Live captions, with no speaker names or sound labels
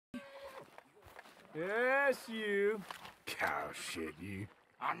Yes, you. Cow shit, you.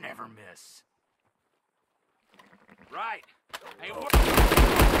 I never miss. Right. Hey,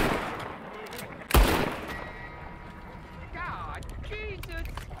 God, Jesus!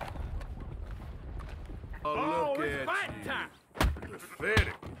 Oh, look it's at fight you. time.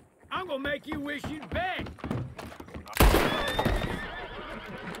 Pathetic. I'm gonna make you wish you'd beg.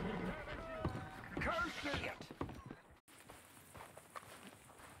 curse it!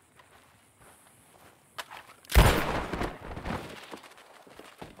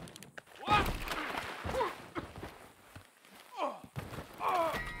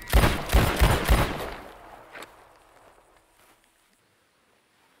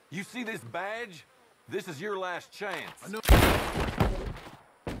 You see this badge? This is your last chance. I know.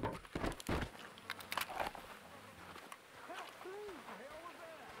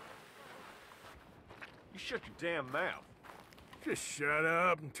 You shut your damn mouth. Just shut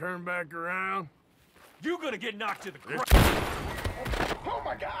up and turn back around. You're gonna get knocked to the ground. Oh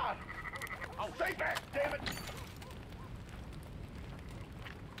my God! Oh, stay back, damn it!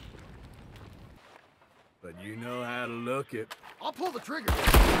 But you know how to look it. I'll pull the trigger.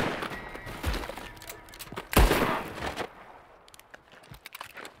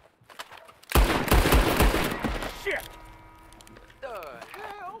 Shit! The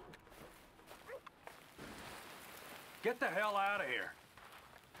hell? Get the hell out of here.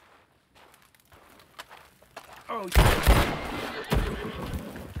 Oh,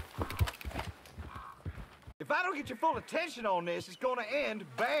 If I don't get your full attention on this, it's gonna end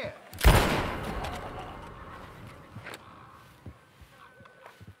bad.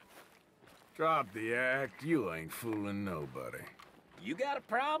 drop the act. You ain't fooling nobody. You got a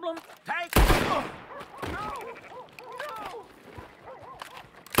problem? Take No!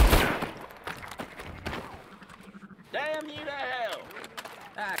 Damn you to hell!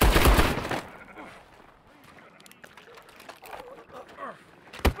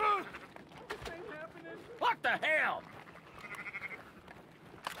 What the hell?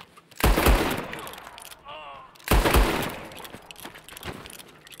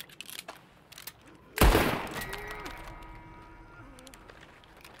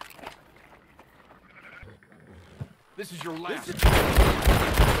 This is your last. You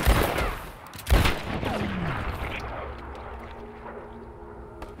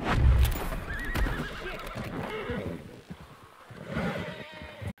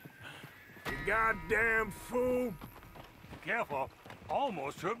goddamn fool. Careful.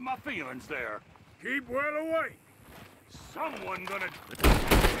 Almost hurt my feelings there. Keep well away. Someone gonna...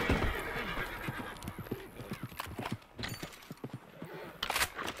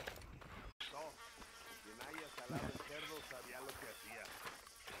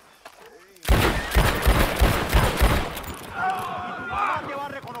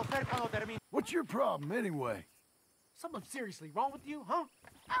 What's your problem, anyway? Something seriously wrong with you, huh?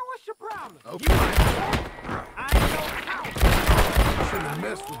 Hey, what's your problem? Okay. I ain't no cowboy. Shouldn't have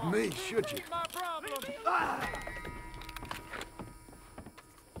messed with me, should you? My problem.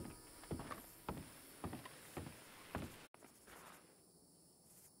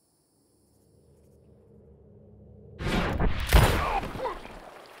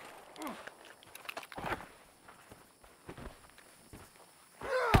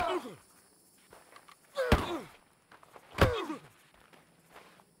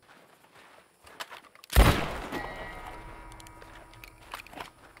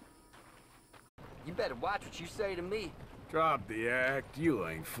 You better watch what you say to me. Drop the act. You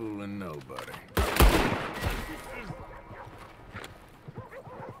ain't fooling nobody.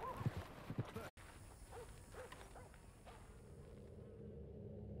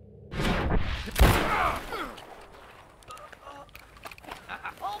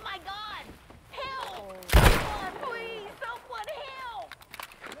 Oh my God! Help! Someone, please! Someone help!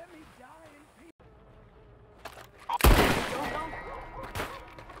 Let me die in peace.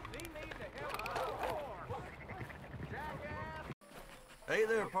 Hey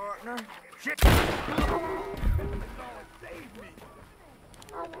there, partner. Shit! Save me!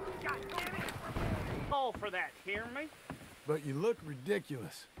 God damn it! Call for that, hear me? But you look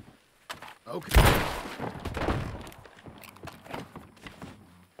ridiculous. Okay.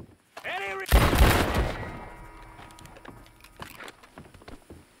 Any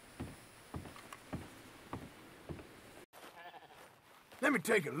Let me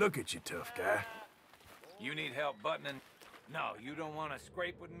take a look at you, tough guy. You need help buttoning? No, you don't want to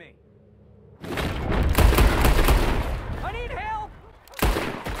scrape with me. I need help!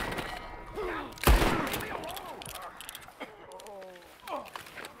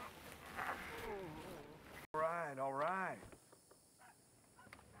 All right.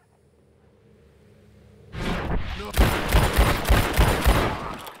 No.